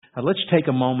let's take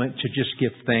a moment to just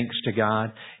give thanks to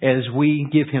God as we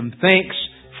give Him thanks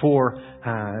for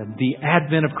the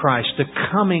advent of Christ, the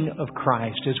coming of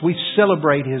Christ, as we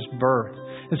celebrate His birth,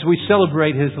 as we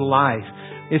celebrate His life.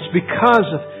 It's because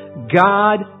of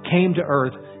God came to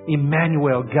earth,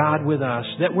 Emmanuel, God with us,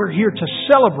 that we're here to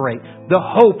celebrate the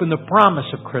hope and the promise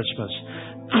of Christmas.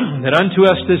 That unto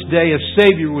us this day a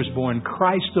Savior was born,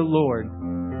 Christ the Lord.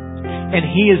 And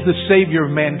He is the Savior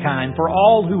of mankind. For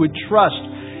all who would trust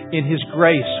in His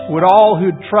grace, would all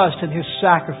who would trust in His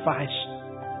sacrifice,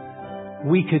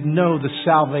 we could know the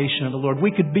salvation of the Lord.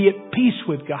 We could be at peace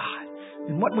with God.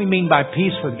 And what we mean by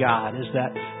peace with God is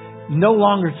that no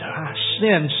longer does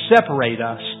sin separate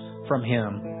us from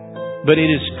Him, but it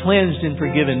is cleansed and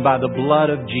forgiven by the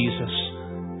blood of Jesus.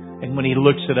 And when He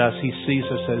looks at us, He sees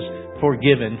us as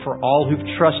forgiven for all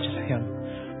who've trusted Him,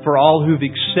 for all who've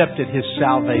accepted His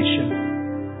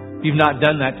salvation. If you've not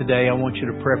done that today, I want you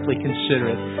to prayerfully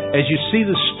consider it. As you see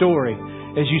the story,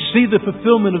 as you see the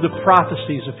fulfillment of the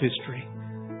prophecies of history,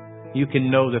 you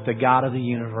can know that the God of the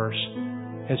universe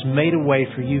has made a way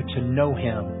for you to know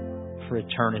Him for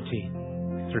eternity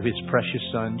through His precious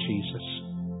Son, Jesus.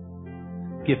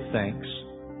 Give thanks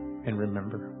and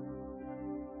remember.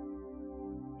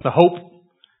 The hope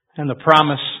and the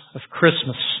promise of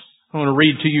Christmas. I want to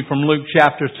read to you from Luke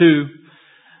chapter 2,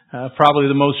 probably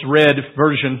the most read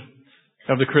version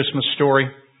of the Christmas story.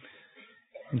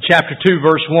 In chapter 2,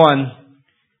 verse 1,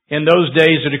 in those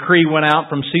days a decree went out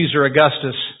from Caesar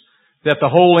Augustus that the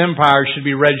whole empire should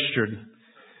be registered.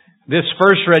 This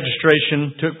first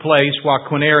registration took place while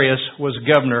Quirinius was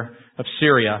governor of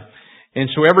Syria. And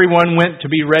so everyone went to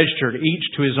be registered, each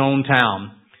to his own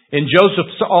town. And Joseph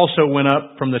also went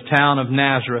up from the town of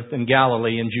Nazareth in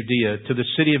Galilee in Judea to the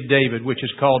city of David, which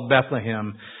is called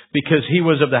Bethlehem, because he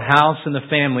was of the house and the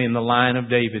family in the line of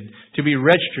David, to be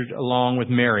registered along with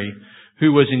Mary,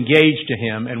 who was engaged to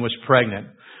him and was pregnant.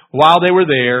 While they were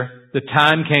there, the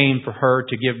time came for her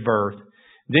to give birth.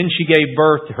 Then she gave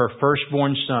birth to her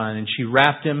firstborn son, and she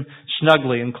wrapped him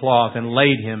snugly in cloth and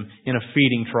laid him in a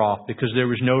feeding trough, because there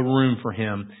was no room for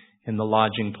him in the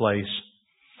lodging place.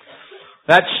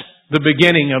 That's the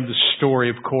beginning of the story,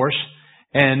 of course.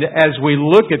 And as we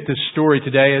look at this story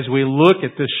today, as we look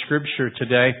at this scripture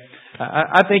today,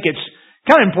 I think it's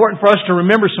kind of important for us to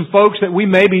remember some folks that we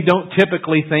maybe don't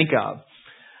typically think of.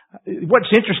 What's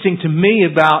interesting to me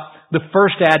about the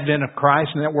first advent of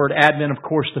Christ, and that word advent, of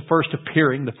course, the first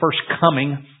appearing, the first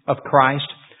coming of Christ,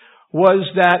 was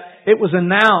that it was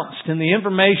announced and the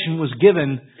information was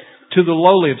given to the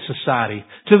lowly of society,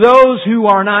 to those who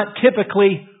are not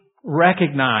typically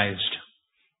recognized.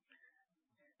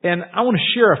 And I want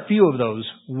to share a few of those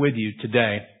with you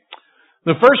today.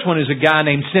 The first one is a guy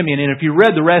named Simeon, and if you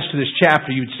read the rest of this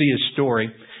chapter, you'd see his story.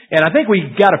 And I think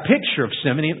we got a picture of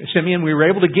Simeon we were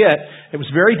able to get. It was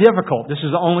very difficult. This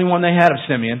is the only one they had of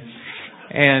Simeon.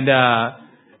 And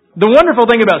the wonderful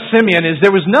thing about Simeon is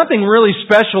there was nothing really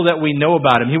special that we know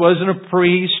about him. He wasn't a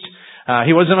priest.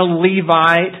 He wasn't a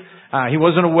Levite. He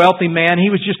wasn't a wealthy man. He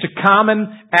was just a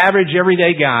common, average,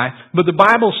 everyday guy. But the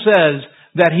Bible says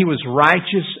that he was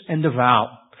righteous and devout.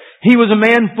 He was a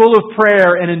man full of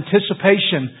prayer and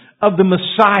anticipation of the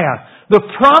Messiah, the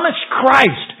promised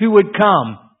Christ who would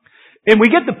come. And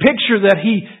we get the picture that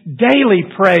he daily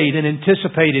prayed and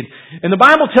anticipated. And the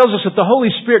Bible tells us that the Holy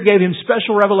Spirit gave him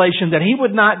special revelation that he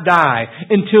would not die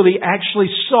until he actually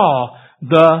saw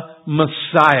the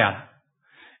Messiah.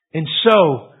 And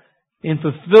so, in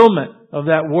fulfillment of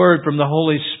that word from the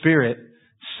Holy Spirit,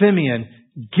 Simeon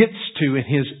gets to, in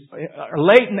his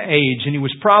latent age, and he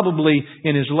was probably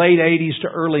in his late 80s to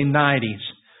early 90s,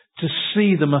 to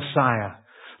see the Messiah.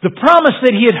 The promise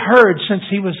that he had heard since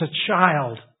he was a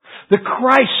child. The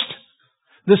Christ,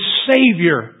 the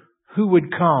Savior who would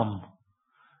come.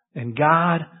 And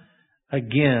God,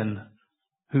 again,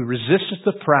 who resisteth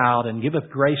the proud and giveth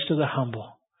grace to the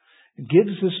humble,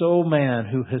 gives this old man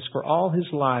who has for all his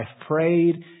life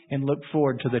prayed and looked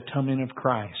forward to the coming of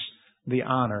Christ the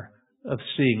honor of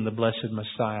seeing the blessed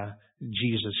Messiah,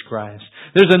 Jesus Christ.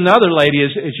 There's another lady,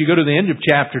 as you go to the end of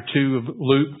chapter 2 of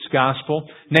Luke's Gospel,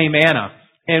 named Anna.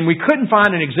 And we couldn't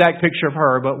find an exact picture of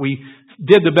her, but we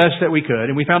did the best that we could,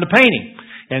 and we found a painting.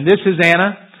 And this is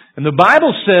Anna. And the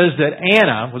Bible says that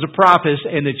Anna was a prophetess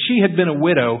and that she had been a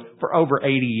widow for over 80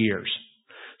 years.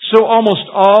 So almost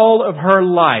all of her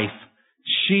life,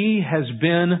 she has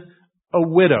been a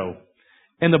widow.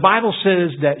 And the Bible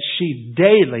says that she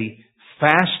daily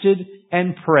fasted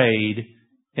and prayed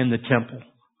in the temple.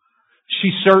 She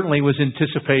certainly was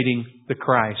anticipating the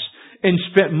Christ and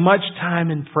spent much time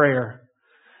in prayer.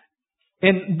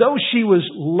 And though she was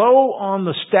low on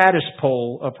the status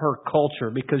pole of her culture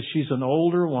because she's an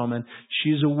older woman,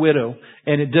 she's a widow,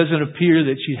 and it doesn't appear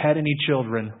that she had any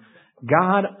children,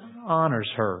 God honors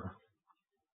her.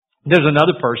 There's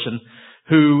another person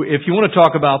who, if you want to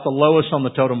talk about the lowest on the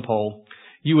totem pole,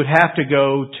 you would have to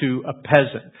go to a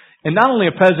peasant. And not only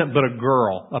a peasant, but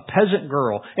a peasant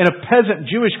girl. And a peasant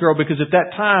Jewish girl, because at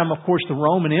that time, of course, the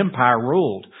Roman Empire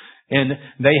ruled. And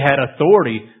they had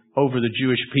authority over the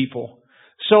Jewish people.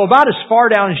 So about as far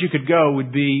down as you could go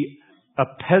would be a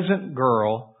peasant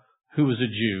girl who was a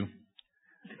Jew.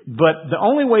 But the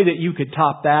only way that you could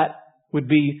top that would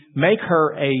be make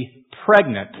her a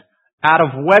pregnant, out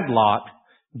of wedlock,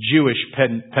 Jewish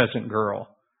peasant girl.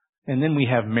 And then we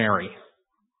have Mary.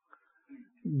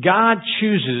 God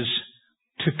chooses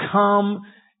to come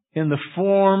in the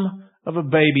form of a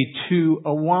baby to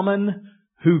a woman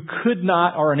who could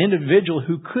not, or an individual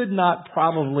who could not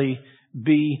probably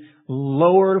be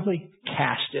lowerly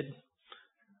casted.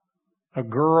 A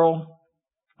girl,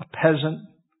 a peasant,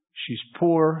 she's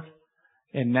poor,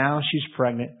 and now she's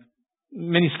pregnant.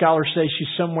 Many scholars say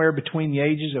she's somewhere between the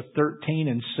ages of 13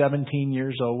 and 17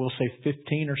 years old. We'll say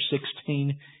 15 or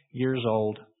 16 years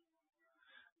old.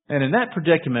 And in that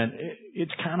predicament,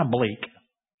 it's kind of bleak.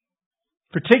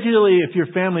 Particularly if your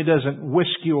family doesn't whisk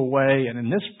you away. And in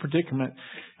this predicament,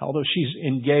 although she's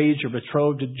engaged or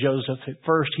betrothed to Joseph, at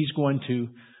first he's going to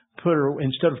put her,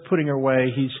 instead of putting her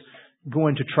away, he's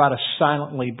going to try to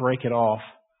silently break it off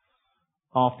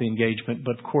the engagement.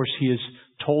 But of course he is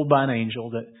told by an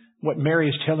angel that what Mary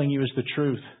is telling you is the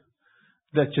truth.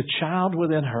 That the child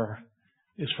within her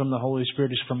is from the Holy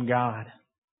Spirit, is from God.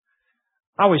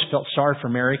 I always felt sorry for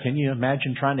Mary. Can you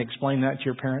imagine trying to explain that to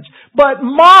your parents? But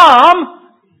Mom,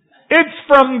 it's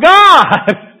from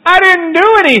God. I didn't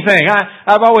do anything.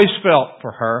 I've always felt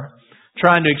for her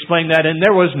trying to explain that. And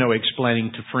there was no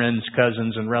explaining to friends,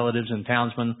 cousins, and relatives and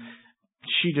townsmen.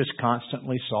 She just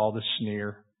constantly saw the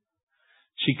sneer.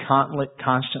 She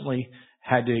constantly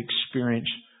had to experience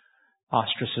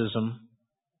ostracism.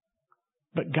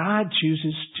 But God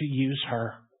chooses to use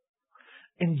her.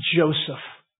 And Joseph,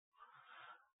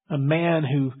 a man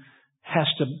who has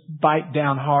to bite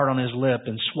down hard on his lip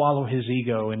and swallow his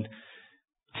ego and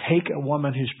take a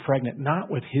woman who's pregnant,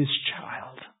 not with his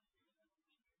child.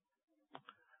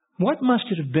 What must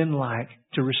it have been like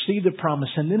to receive the promise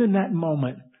and then in that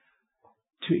moment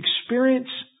to experience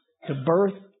the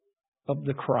birth of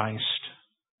the Christ?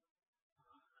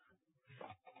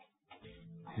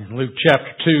 In Luke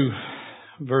chapter 2,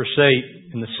 verse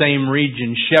 8, in the same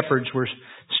region, shepherds were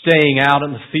staying out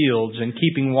in the fields and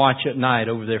keeping watch at night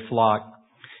over their flock.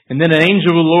 And then an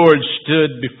angel of the Lord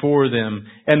stood before them,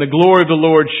 and the glory of the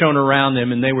Lord shone around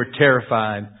them, and they were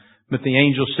terrified. But the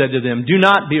angel said to them, "Do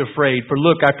not be afraid, for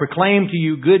look, I proclaim to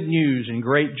you good news, and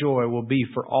great joy will be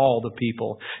for all the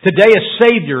people. Today a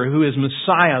Savior, who is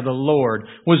Messiah the Lord,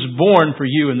 was born for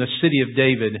you in the city of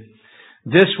David.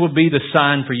 This will be the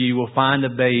sign for you. You will find a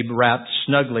babe wrapped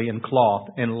snugly in cloth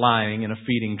and lying in a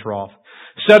feeding trough."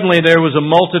 Suddenly there was a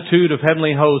multitude of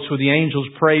heavenly hosts with the angels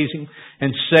praising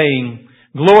and saying,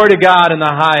 "Glory to God in the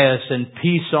highest, and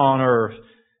peace on earth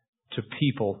to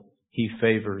people He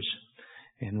favors."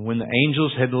 And when the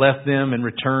angels had left them and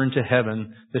returned to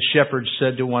heaven, the shepherds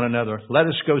said to one another, "Let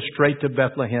us go straight to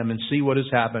Bethlehem and see what has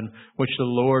happened, which the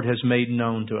Lord has made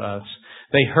known to us."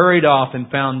 They hurried off and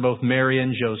found both Mary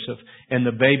and Joseph and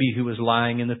the baby who was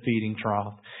lying in the feeding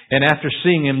trough. And after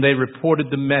seeing him, they reported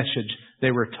the message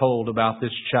they were told about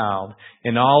this child.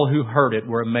 And all who heard it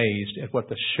were amazed at what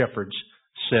the shepherds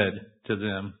said to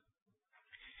them.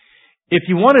 If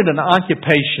you wanted an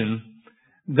occupation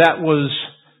that was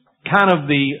kind of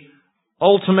the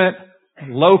ultimate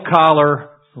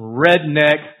low-collar,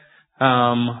 redneck,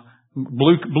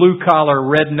 blue-collar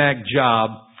redneck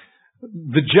job,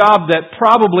 the job that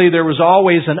probably there was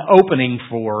always an opening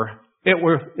for, it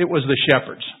was the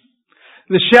shepherds.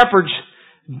 The shepherds,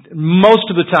 most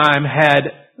of the time,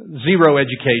 had zero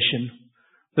education.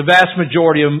 The vast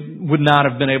majority of them would not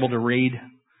have been able to read.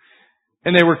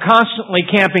 And they were constantly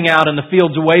camping out in the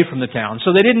fields away from the town.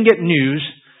 So they didn't get news.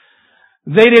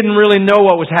 They didn't really know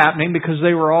what was happening because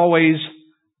they were always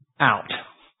out.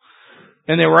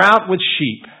 And they were out with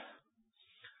sheep.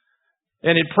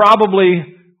 And it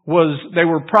probably they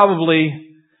were probably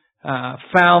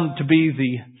found to be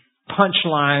the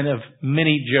punchline of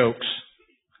many jokes.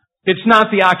 It's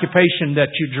not the occupation that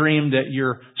you dreamed that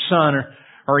your son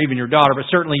or even your daughter, but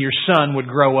certainly your son would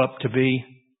grow up to be.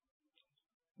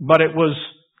 But it was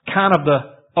kind of the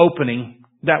opening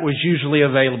that was usually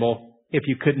available if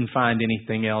you couldn't find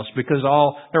anything else, because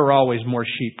there were always more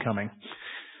sheep coming.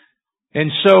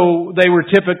 And so they were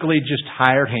typically just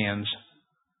hired hands.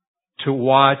 to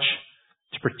watch,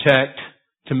 to protect,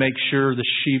 to make sure the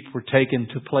sheep were taken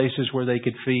to places where they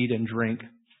could feed and drink.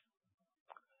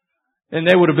 And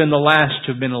they would have been the last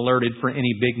to have been alerted for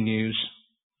any big news.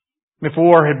 If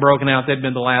war had broken out, they'd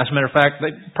been the last. Matter of fact,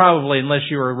 they probably, unless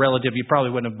you were a relative, you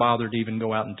probably wouldn't have bothered to even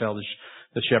go out and tell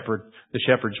the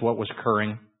shepherds what was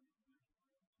occurring.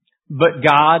 But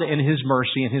God, in His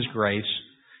mercy and His grace,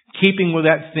 keeping with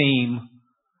that theme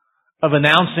of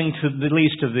announcing to the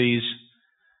least of these,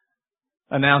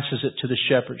 announces it to the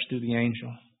shepherds through the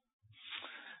angel.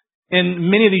 And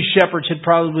many of these shepherds had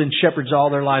probably been shepherds all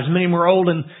their lives. Many were old,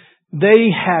 and they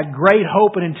had great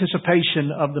hope and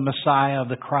anticipation of the Messiah, of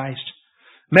the Christ.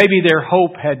 Maybe their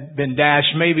hope had been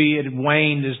dashed. Maybe it had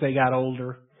waned as they got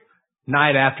older.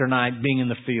 Night after night, being in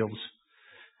the fields.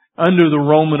 Under the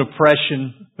Roman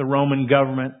oppression, the Roman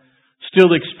government,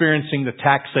 still experiencing the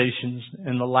taxations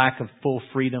and the lack of full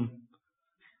freedom.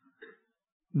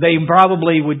 They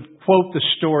probably would quote the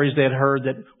stories they had heard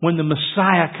that when the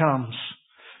Messiah comes,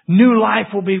 new life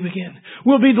will begin.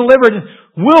 We'll be delivered.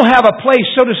 We'll have a place,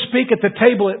 so to speak, at the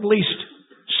table, at least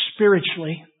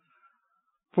spiritually.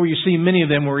 For you see, many of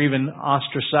them were even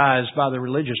ostracized by the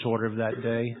religious order of that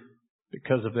day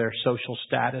because of their social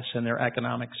status and their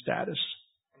economic status.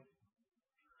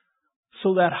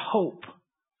 So that hope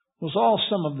was all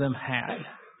some of them had.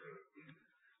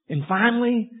 And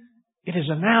finally, it is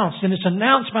announced, and it's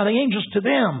announced by the angels to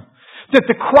them, that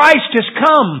the Christ has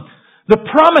come. The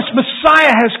promised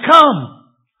Messiah has come.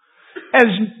 As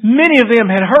many of them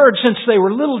had heard since they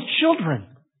were little children.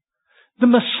 The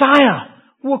Messiah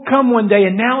will come one day,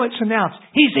 and now it's announced.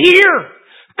 He's here!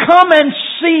 Come and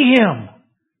see Him!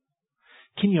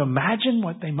 Can you imagine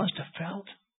what they must have felt?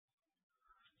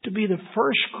 To be the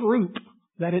first group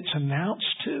that it's announced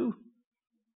to.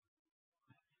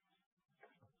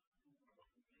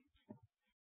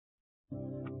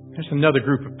 There's another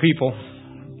group of people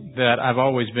that I've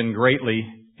always been greatly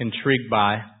intrigued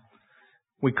by.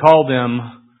 We call them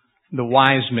the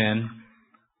wise men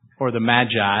or the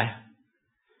magi.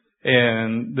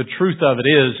 And the truth of it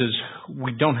is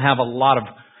we don't have a lot of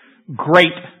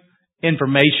great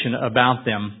information about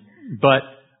them, but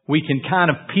we can kind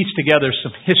of piece together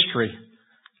some history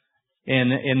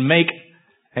and make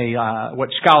what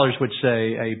scholars would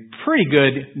say a pretty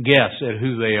good guess at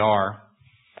who they are.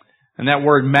 And that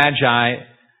word magi,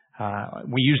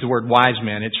 we use the word wise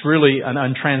men. It's really an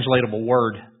untranslatable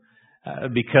word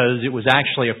because it was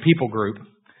actually a people group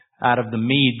out of the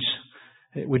Medes.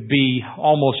 It would be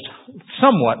almost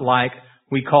somewhat like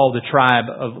we call the tribe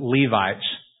of Levites.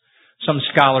 Some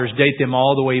scholars date them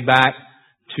all the way back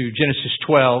to Genesis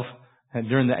 12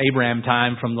 during the Abraham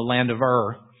time from the land of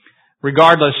Ur.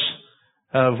 Regardless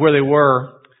of where they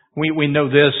were, we know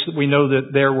this. We know that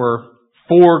there were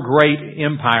 4 great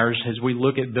empires as we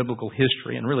look at biblical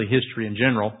history and really history in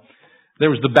general. There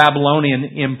was the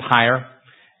Babylonian Empire,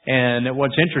 and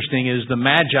what's interesting is the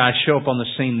Magi show up on the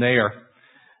scene there.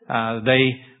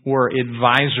 They were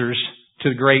advisors to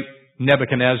the great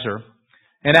Nebuchadnezzar.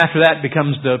 And after that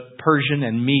becomes the Persian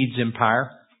and Medes Empire,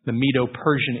 the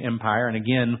Medo-Persian Empire. And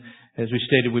again, as we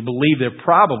stated, we believe they're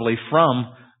probably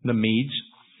from the Medes.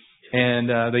 And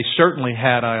they certainly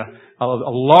had a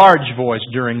large voice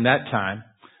during that time.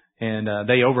 And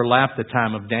they overlapped the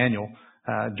time of Daniel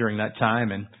during that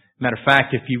time. And matter of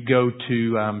fact, if you go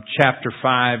to chapter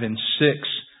 5 and 6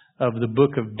 of the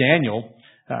book of Daniel,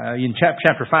 in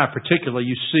chapter 5 particularly,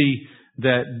 you see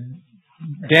that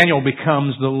Daniel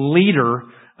becomes the leader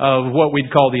of what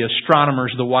we'd call the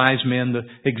astronomers, the wise men. The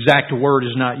exact word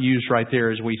is not used right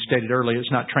there, as we stated earlier.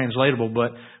 It's not translatable,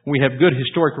 but we have good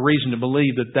historical reason to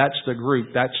believe that that's the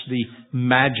group. That's the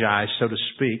Magi, so to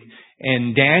speak.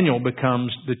 And Daniel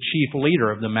becomes the chief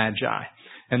leader of the Magi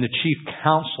and the chief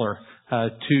counselor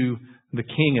to the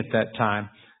king at that time.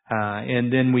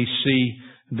 And then we see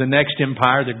the next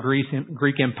empire, the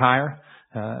Greek Empire.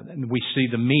 We see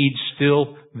the Medes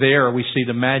still there. We see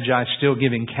the Magi still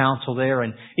giving counsel there,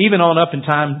 and even on up in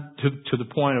time to the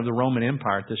point of the Roman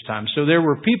Empire at this time. So there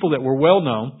were people that were well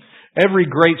known. Every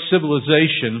great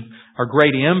civilization or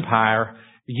great empire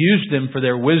used them for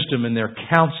their wisdom and their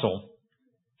counsel.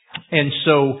 And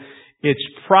so it's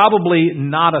probably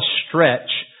not a stretch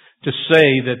to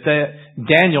say that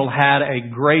Daniel had a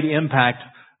great impact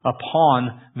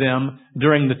upon them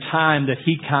during the time that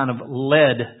he kind of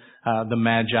led the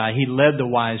Magi. He led the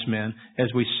wise men, as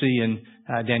we see in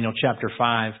Daniel chapter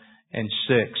 5 and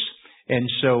 6. And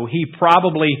so he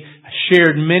probably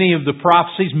shared many of the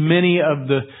prophecies, many of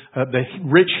the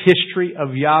rich history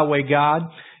of Yahweh God.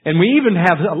 And we even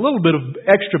have a little bit of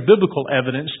extra biblical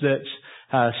evidence that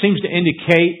seems to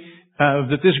indicate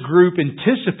that this group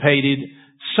anticipated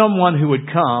someone who would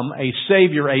come, a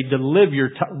Savior, a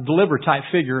deliverer type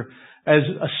figure, as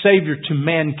a Savior to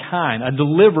mankind, a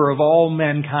deliverer of all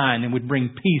mankind, and would bring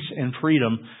peace and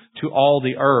freedom to all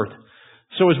the earth.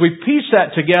 So as we piece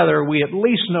that together, we at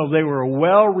least know they were a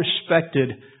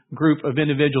well-respected group of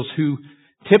individuals who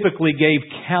typically gave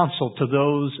counsel to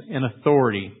those in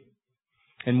authority.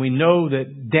 And we know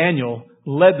that Daniel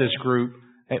led this group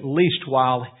at least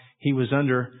while he was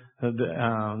under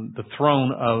the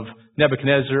throne of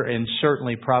Nebuchadnezzar, and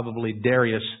certainly probably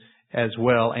Darius as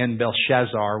well, and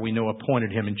Belshazzar, we know,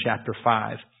 appointed him in chapter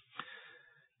 5.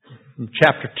 In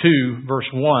chapter 2, verse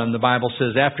 1, the Bible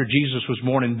says, "After Jesus was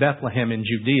born in Bethlehem in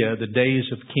Judea, the days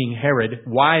of King Herod,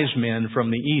 wise men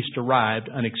from the east arrived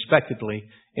unexpectedly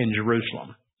in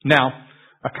Jerusalem." Now,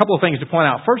 a couple of things to point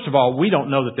out. First of all, we don't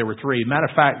know that there were three. Matter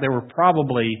of fact, there were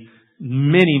probably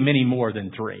many, many more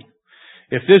than three.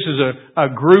 If this is a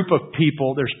group of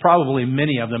people, there's probably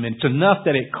many of them. And it's enough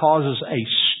that it causes a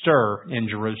stir in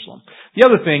Jerusalem. The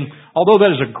other thing, although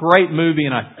that is a great movie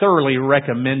and I thoroughly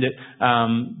recommend it,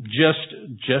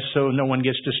 just so no one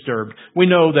gets disturbed, we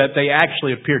know that they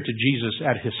actually appeared to Jesus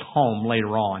at his home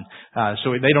later on.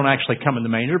 So they don't actually come in the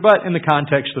manger. But in the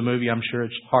context of the movie, I'm sure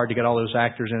it's hard to get all those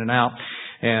actors in and out.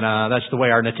 And that's the way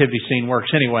our nativity scene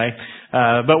works anyway.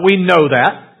 But we know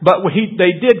that. But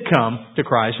they did come to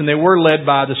Christ, and they were led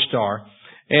by the star.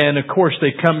 And of course,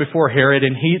 they come before Herod,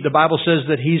 and the Bible says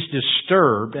that he's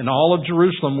disturbed, and all of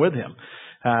Jerusalem with him,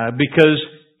 because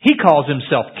he calls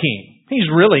himself king. He's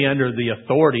really under the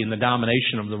authority and the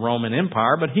domination of the Roman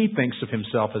Empire, but he thinks of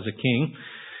himself as a king.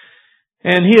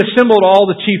 And he assembled all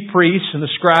the chief priests and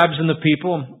the scribes and the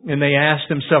people, and they asked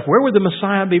themselves, where would the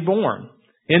Messiah be born?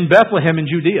 In Bethlehem in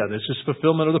Judea. This is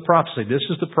fulfillment of the prophecy. This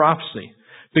is the prophecy.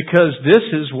 Because this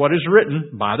is what is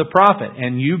written by the prophet.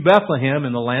 And you, Bethlehem,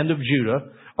 in the land of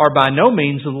Judah, are by no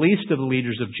means the least of the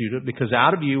leaders of Judah, because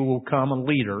out of you will come a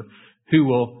leader who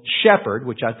will shepherd,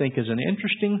 which I think is an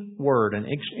interesting word, an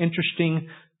interesting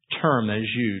term that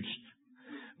is used.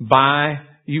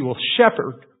 You will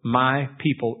shepherd my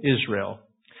people Israel.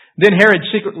 Then Herod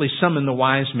secretly summoned the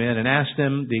wise men and asked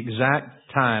them the exact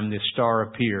time the star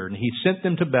appeared. And he sent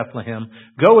them to Bethlehem.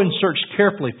 Go and search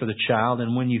carefully for the child,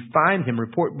 and when you find him,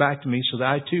 report back to me so that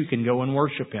I too can go and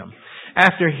worship him.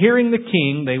 After hearing the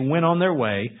king, they went on their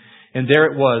way, and there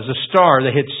it was, a star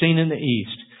they had seen in the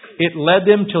east. It led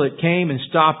them till it came and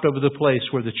stopped over the place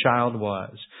where the child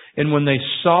was. And when they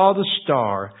saw the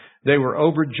star, they were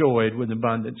overjoyed with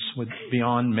abundance, with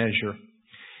beyond measure.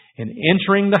 And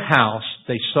entering the house,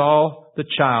 they saw the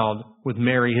child with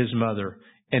Mary his mother,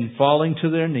 and falling to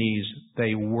their knees,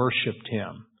 they worshipped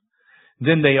him.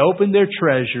 Then they opened their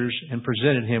treasures and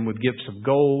presented him with gifts of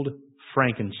gold,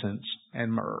 frankincense,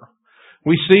 and myrrh.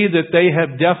 We see that they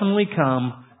have definitely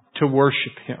come to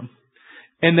worship him.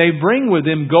 And they bring with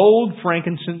them gold,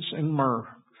 frankincense, and myrrh.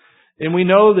 And we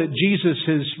know that Jesus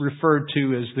is referred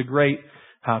to as the great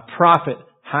prophet,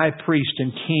 high priest,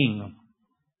 and king.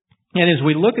 And as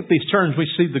we look at these terms, we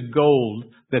see the gold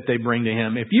that they bring to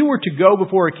him. If you were to go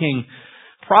before a king,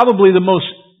 probably the most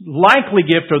likely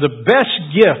gift or the best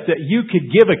gift that you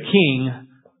could give a king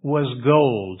was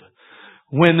gold.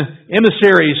 When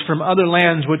emissaries from other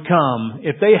lands would come,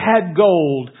 if they had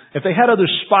gold, if they had other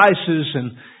spices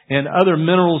and other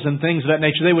minerals and things of that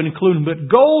nature, they would include them. But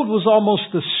gold was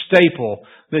almost the staple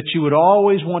that you would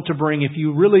always want to bring if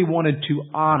you really wanted to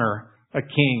honor a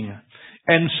king.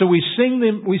 And so we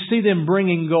see them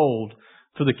bringing gold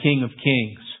for the King of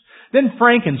Kings. Then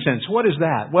frankincense, what is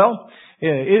that? Well,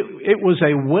 it was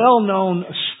a well-known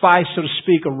spice, so to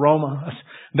speak, aroma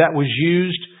that was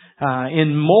used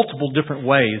in multiple different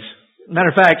ways. Matter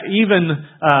of fact, even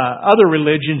other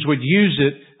religions would use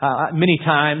it many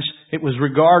times. It was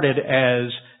regarded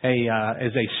as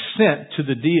a scent to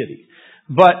the deity.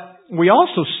 But we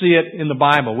also see it in the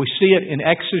Bible. We see it in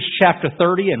Exodus chapter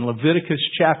 30 and Leviticus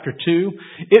chapter 2.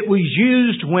 It was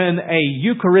used when a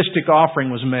Eucharistic offering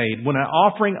was made, when an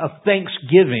offering of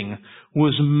thanksgiving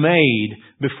was made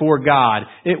before God.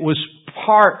 It was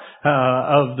part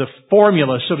of the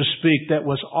formula, so to speak, that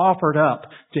was offered up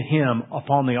to Him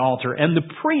upon the altar. And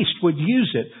the priest would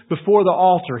use it before the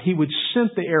altar. He would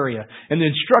scent the area. And the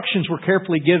instructions were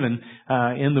carefully given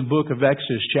in the book of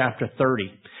Exodus chapter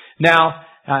 30. Now,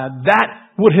 that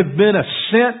would have been a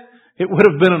scent. It would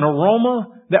have been an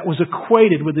aroma that was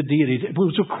equated with the deity. It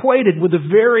was equated with the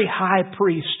very high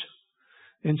priest.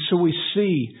 And so we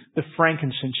see the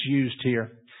frankincense used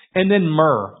here. And then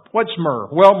myrrh. What's myrrh?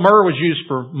 Well, myrrh was used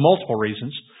for multiple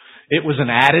reasons. It was an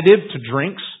additive to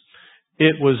drinks.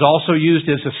 It was also used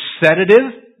as a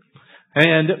sedative.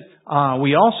 And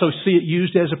we also see it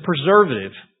used as a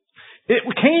preservative. It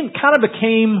kind of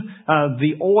became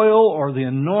the oil or the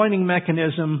anointing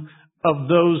mechanism of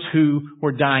those who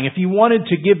were dying. If you wanted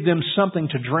to give them something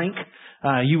to drink,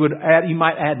 you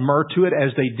might add myrrh to it,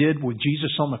 as they did with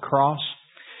Jesus on the cross.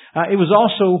 It was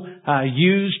also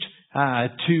used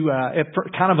for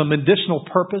kind of a medicinal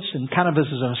purpose and kind of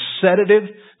as a sedative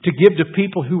to give to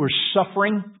people who were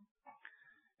suffering.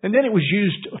 And then it was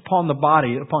used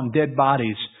upon dead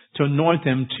bodies, to anoint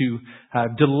them, to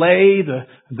delay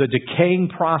the decaying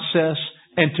process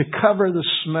and to cover the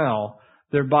smell.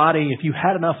 Their body, if you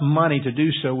had enough money to do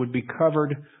so, would be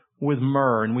covered with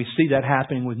myrrh. And we see that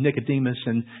happening with Nicodemus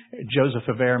and Joseph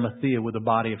of Arimathea with the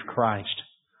body of Christ.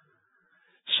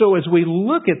 So as we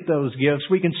look at those gifts,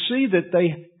 we can see that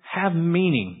they have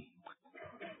meaning.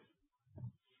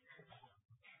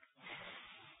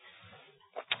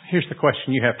 Here's the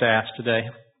question you have to ask today.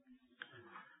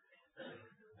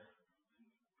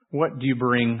 What do you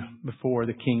bring before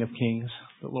the King of Kings,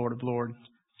 the Lord of Lords,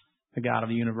 the God of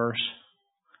the universe?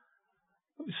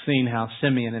 We've seen how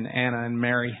Simeon and Anna and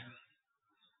Mary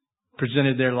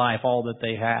presented their life, all that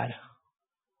they had.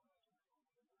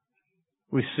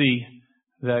 We see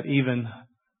that even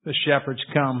the shepherds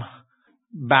come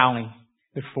bowing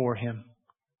before Him.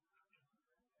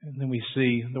 And then we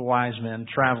see the wise men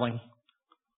traveling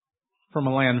from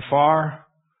a land far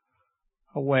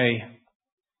away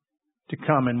to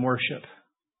come and worship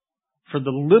for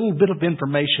the little bit of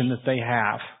information that they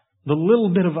have, the little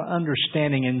bit of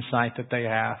understanding, insight that they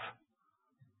have.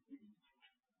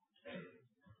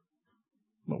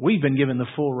 But we've been given the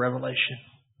full revelation.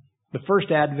 The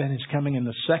first advent is coming and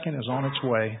the second is on its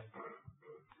way.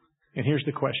 And here's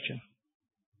the question.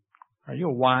 Are you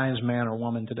a wise man or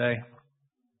woman today?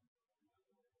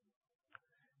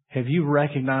 Have you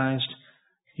recognized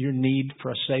your need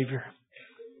for a Savior?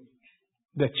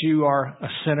 That you are a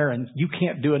sinner and you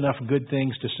can't do enough good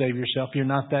things to save yourself. You're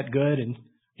not that good and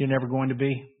you're never going to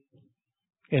be.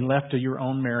 And left to your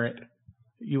own merit,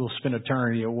 you will spend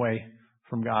eternity away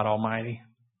from God Almighty.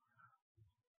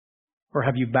 Or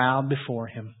have you bowed before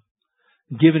Him,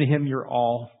 given Him your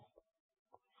all,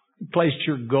 placed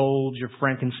your gold, your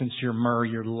frankincense, your myrrh,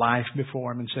 your life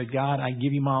before Him and said, God, I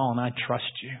give You my all and I trust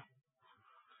You.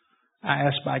 I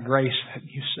ask by grace that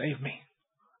You save me.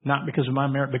 Not because of my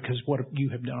merit, because what You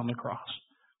have done on the cross.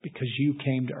 Because You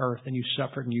came to earth and You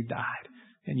suffered and You died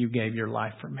and You gave Your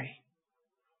life for me.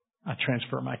 I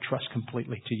transfer my trust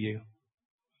completely to You.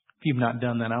 If you've not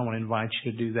done that, I want to invite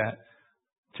you to do that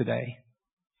today.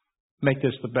 Make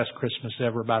this the best Christmas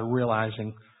ever by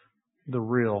realizing the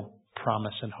real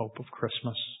promise and hope of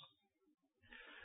Christmas.